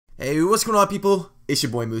Hey, what's going on, people? It's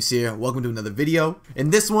your boy Moose here. Welcome to another video. In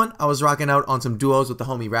this one, I was rocking out on some duos with the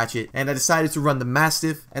homie Ratchet, and I decided to run the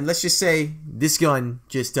MASTIFF. And let's just say this gun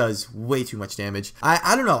just does way too much damage.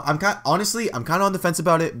 I don't know. Honestly, I'm kind of on the fence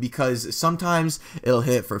about it because sometimes it'll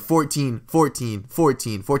hit for 14, 14,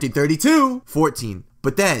 14, 14, 32, 14.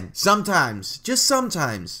 But then sometimes, just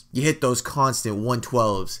sometimes, you hit those constant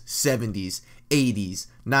 112s, 70s, 80s,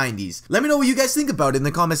 90s. Let me know what you guys think about it in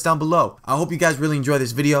the comments down below. I hope you guys really enjoy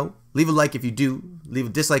this video. Leave a like if you do. Leave a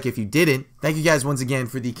dislike if you didn't. Thank you guys once again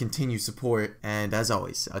for the continued support. And as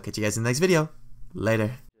always, I'll catch you guys in the next video.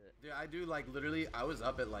 Later. Dude, I do literally, I was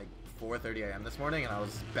up at 4:30 a.m. this morning and I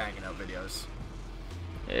was banging out videos.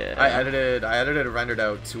 Yeah. I edited and rendered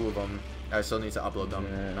out 2 of them. I still need to upload them.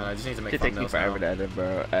 Yeah. And I just need to make thumbnails. It takes me forever to edit,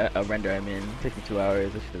 bro. Render, I mean. It takes me 2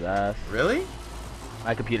 hours. This shit is ass. Really?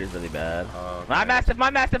 My computer's really bad. Okay. My massive, my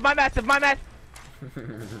massive, my massive, my massive.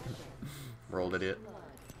 Rolled idiot.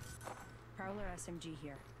 Prowler SMG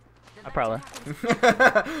here. My prowler.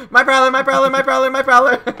 My prowler, my prowler, my prowler, my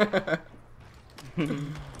prowler.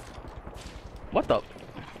 What the?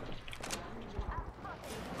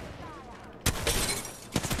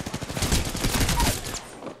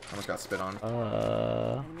 Almost got spit on.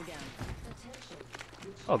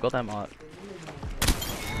 Oh, got that mod.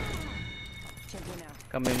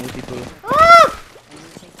 Come in, multi-poo. Ah!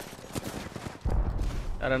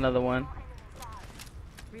 Got another one.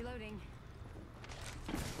 Reloading.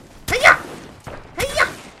 Hey-ya! Hey-ya!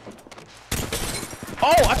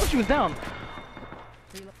 Oh, I thought she was down.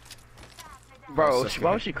 Bro,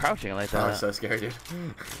 why was she crouching like that? I was so scared, dude.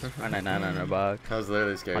 No, box. That was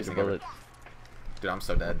literally the scariest thing ever. Dude, I'm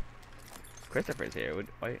so dead. Christopher's here.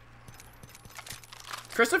 Wait.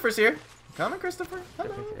 Christopher's here. Come on, Christopher.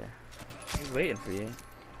 Hello. He's waiting for you.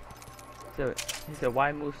 He said,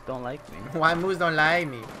 why Moose don't like me? Why Moose don't like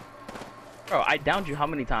me? Bro, I downed you how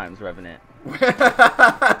many times, Revenant?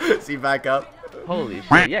 Is he back up? Holy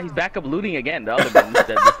shit. Yeah, he's back up looting again. The other bin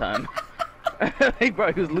instead this time. Like,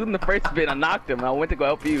 bro, he was looting the first bin. I knocked him. And I went to go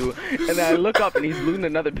help you. And then I look up and he's looting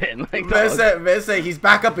another bin. Like, man say he's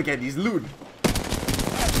back up again. He's looting.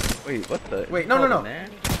 Wait, what the? Wait, no. Man.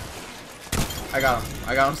 I got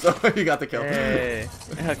him, so you got the kill. Hey.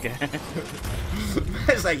 Okay.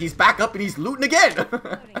 It's like he's back up and he's looting again.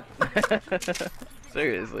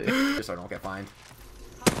 Seriously. Just so I don't get fined.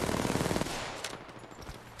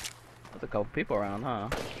 There's a couple people around, huh?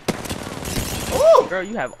 Ooh! Girl,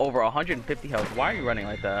 you have over 150 health. Why are you running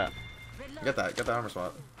like that? Get that armor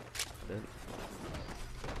swap.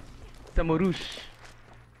 Samurush.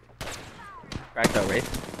 Cracked out, Wraith.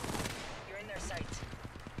 You're in their sight.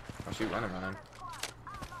 Oh shoot, running.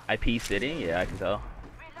 IP sitting? Yeah, I can tell.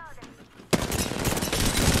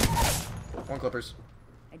 1 clippers.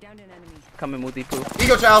 I downed an enemy. Coming, multi-poo.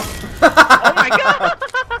 Ego chow! Oh my god!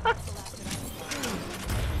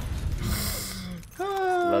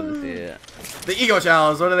 Love to see it. The ego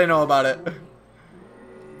chows, what do they know about it?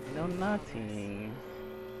 No, nothing.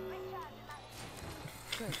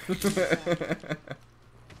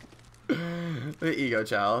 The ego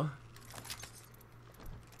chow.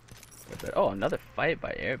 Oh, another fight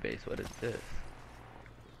by airbase. What is this?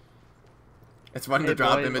 It's fun to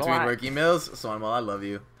drop in between work emails. Swanwell, I love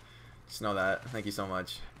you. Just know that. Thank you so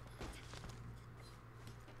much.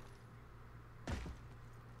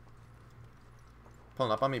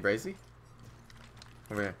 Pulling up on me, Brazy.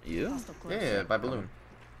 Over here. You? Yeah, by balloon.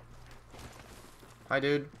 Hi,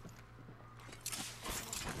 dude.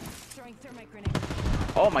 Throwing thermite grenade.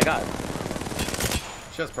 Oh my god.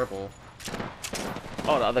 She has purple.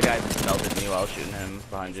 Oh, the other guy just melted me while I was shooting him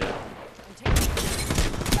behind you. I'm taking it.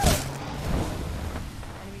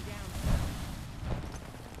 Enemy down.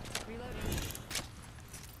 Reloading.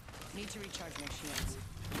 Need to recharge my shields.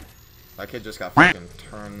 That kid just got fucking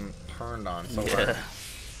turned on so hard.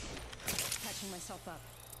 Patching myself up.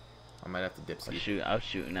 I might have to dip seat. I was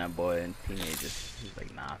shooting that boy and teenage just he's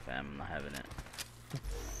like, nah fam, I'm not having it.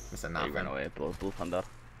 I said nah, he ran away, blue thunder.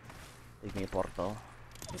 Take me a portal.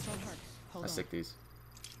 This one hurt. Hold I on. stick these.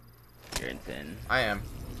 You're insane. I am.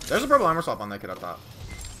 There's a purple armor swap on that kid up top.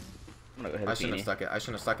 I'm gonna go ahead I and shouldn't have stuck it. I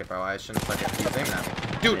shouldn't have stuck it, bro. I shouldn't have stuck it. He's aiming at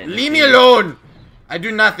me. Dude, Man, leave me alone! I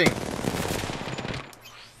do nothing.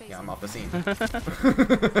 Yeah, I'm off the scene.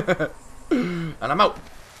 And I'm out.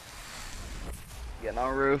 Getting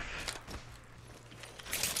on roof.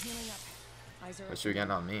 Healing up. Eyes are What you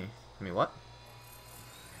getting on me? I mean, what?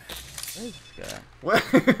 Where is this guy? What?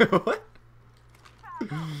 What?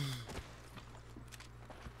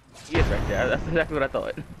 He is right there. That's exactly what I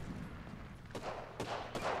thought.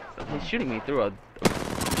 So he's shooting me through a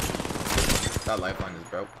That lifeline is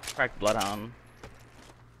broke. cracked bloodhound.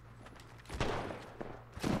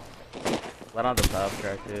 Let on the top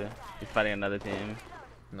track too. He's fighting another team.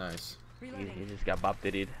 Nice. He just got bop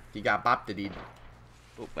diddied. He got bopped it.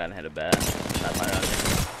 Oop, I hit a bat. Not my round.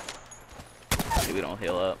 See, we don't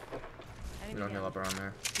heal up. We don't heal up around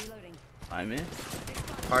there. Reloading. Find me.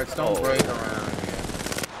 Hearts don't Oh. break around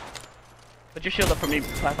here. Put your shield up for me,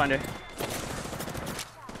 Pathfinder.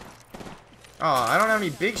 Oh, I don't have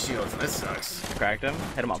any big shields. This sucks. Cracked him.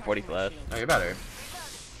 Hit him on 40 flash. Oh, you better.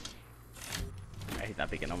 Alright, he's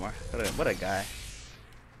not picking no more. What a guy.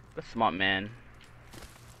 What a smart man.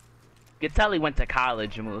 You can tell he went to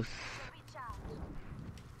college, Moose.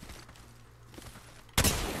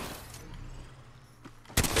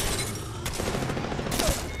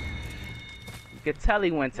 You can tell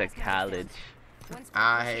he went to college.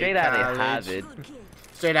 I hate Straight out of college. Harvard.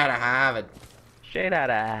 Straight out of Harvard. Straight out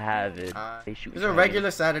of Harvard. They shoot It was a dragons.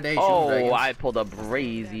 regular Saturday shooting Oh, dragons. I pulled a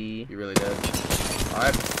brazy. You really did.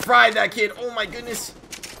 I fried that kid. Oh my goodness.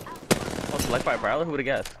 Oh, select by Prowler? Who would have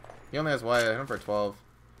guessed? He only has white. I hit him for 12.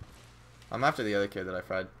 I'm after the other kid that I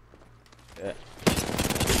fried. Yeah.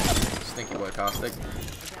 Stinky boy caustic.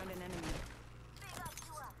 Downed an enemy.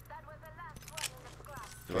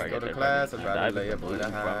 Can't go to class, I'd rather lay up with a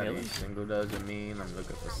high. Single doesn't mean I'm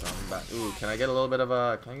looking for somebody. Ooh, can I get a little bit of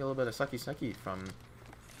sucky from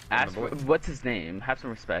Ask, the boy? what's his name? Have some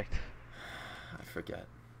respect. I forget.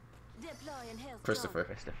 Christopher.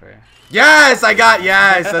 Christopher. Yes, I got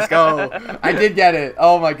yes. Let's go. I did get it.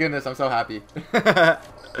 Oh my goodness, I'm so happy.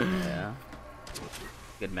 Yeah.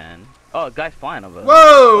 Good man. Oh, guy's flying over.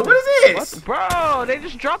 Whoa, what is this? What? Bro, they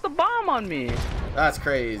just dropped a bomb on me. That's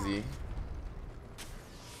crazy.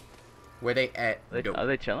 Where they at? Are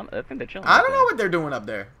they chilling? I think they're chilling. I don't know what they're doing up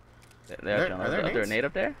there. They're chilling. Are there Is there a nades? nade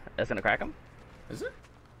up there? That's gonna crack them? Is it?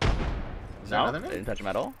 Is there No, another they name? didn't touch him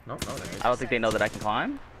at all. No, no, there I don't think they know that I can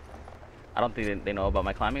climb. I don't think they know about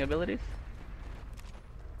my climbing abilities.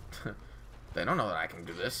 They don't know that I can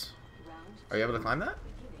do this. Are you able to climb that?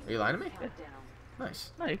 Are you lying to me? Yeah.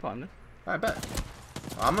 Nice. No, you climbed it. I bet.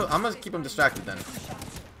 Well, I'm gonna keep them distracted then.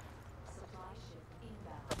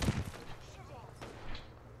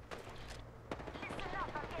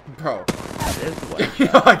 Bro. This is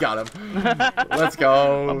what. I got him. Let's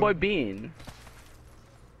go. My boy Bean.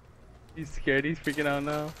 He's scared. He's freaking out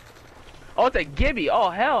now. Oh, it's a Gibby. Oh,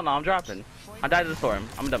 hell no. I'm dropping. I died to the storm.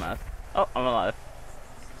 I'm a dumbass. Oh, I'm alive.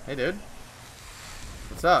 Hey, dude.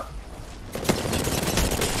 What's up?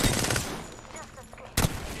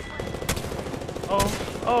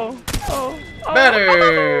 Oh.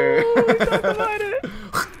 Better.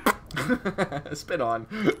 Oh, Spit on.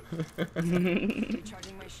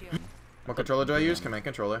 Recharging my shield. What controller do I use? Command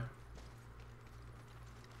controller.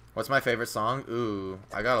 What's my favorite song? Ooh,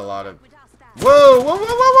 I got a lot of. Whoa! Whoa! Whoa!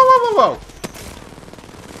 Whoa! Whoa! Whoa! Whoa!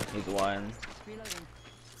 He's one. Reloading.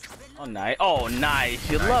 Oh, nice. Oh,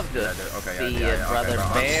 nice. You Nice. love to Yeah, dude. Okay, see yeah, it, okay, brother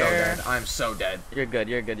bro. bear. I'm so dead. You're good.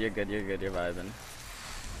 You're vibing.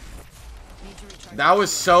 Need to recharge. That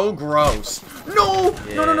was so gross. No!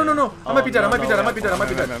 No! No! No! No! No! I might be dead. I might be dead. I might be dead. I might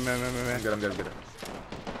be dead. I'm good. I'm good. I'm good.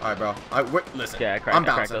 Alright, bro. Listen. Yeah, I'm I cracked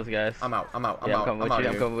bouncing. those guys. I'm out. I'm out. I'm Yeah, out. I'm coming I'm with out you.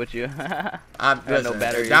 I'm here. coming with you. Listen, no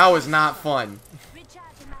batteries. that was not fun.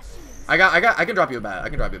 I can drop you a bat. I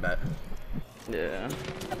can drop you a bat. Yeah.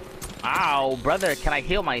 Ow, brother, can I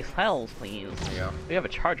heal myself, please? There you go. We have a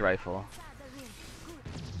charge rifle.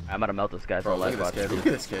 I'm about to melt this guy. Bro, So look at this kid. Look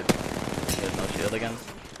at this kid. He has no shield again.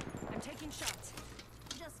 I'm taking shots.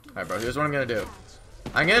 Alright, bro. Here's what I'm gonna do.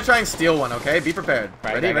 I'm gonna try and steal one, okay? Be prepared.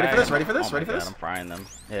 Right, Ready? that Ready guy. for this? Ready for this? Oh my Ready for God, this? I'm frying them.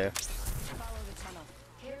 Yeah. Follow the tunnel.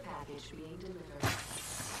 Care package being delivered.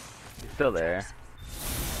 He's still there.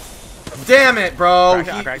 Damn it, bro.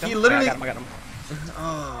 I cracked him. He literally. I got him.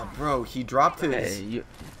 Oh, bro. He dropped his. Hey, you.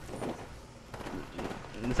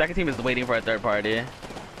 The second team is waiting for a third party.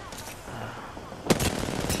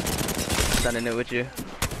 Sending it with you.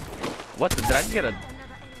 What? Did I just get a?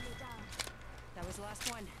 That was the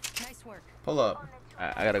last one. Nice work. Pull up.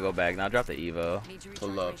 I gotta go back now. Drop the Evo. Need to recharge Pull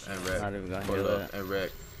my up shield. and wreck. Not even gonna Pull heal up it. and wreck.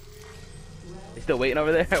 They still waiting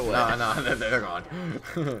over there? Or what? No, they're gone.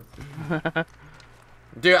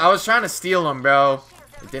 Dude, I was trying to steal him, bro.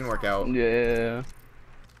 It didn't work out. Yeah.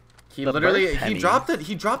 He The literally burst he heavy. dropped it.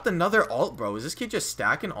 He dropped another alt, bro. Is this kid just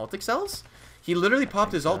stacking alt excels? He literally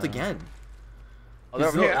popped his alt again. Oh, they're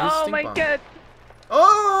He's over here. no- he's Oh stink my bomb. god.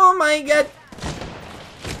 Oh my god.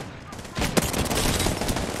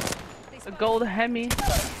 A gold Hemi.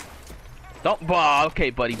 Don't. Bah,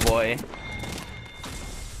 okay, buddy boy.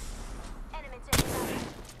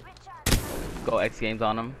 Go X Games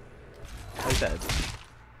on him. Like that.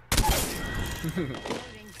 Reloading.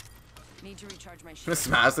 Need to recharge my shield. This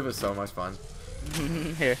Mastiff is so much fun.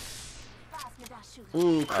 Here.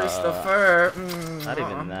 Ooh, Christopher. Not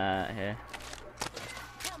even that. Here.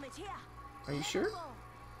 Are you sure?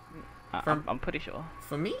 I'm pretty sure.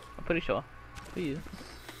 For me? I'm pretty sure. For you.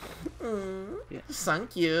 Yeah.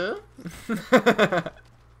 Thank you.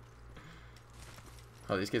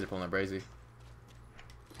 Oh, these kids are pulling up brazy.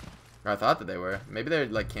 Or I thought that they were. Maybe they're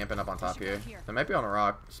like camping up on top here. They might be on a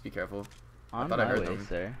rock. Just be careful. On I thought I my heard way, them.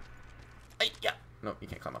 sir. Hey, yeah. No, you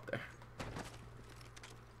can't climb up there.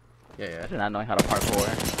 Yeah, yeah. Imagine not knowing how to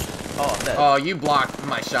parkour. Oh, that. Oh, you blocked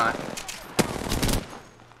my shot.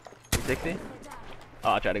 360? Oh,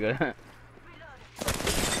 I'll try to go.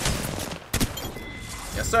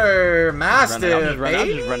 Yes, sir. Mastiff, I'm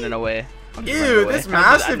just running away. Ew, this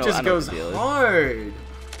Mastiff just goes hard.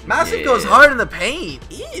 Mastiff goes hard in the paint.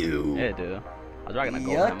 Ew. Yeah, dude. I was rocking a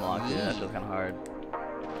golden block, dude. That shit was kind of hard.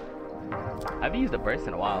 I haven't used a burst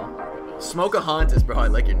in a while. Smoke a Hauntus, bro. I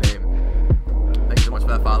like your name. Thanks so much for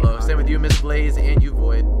that follow. Same with you, Miss Blaze, and you,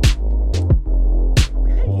 Void.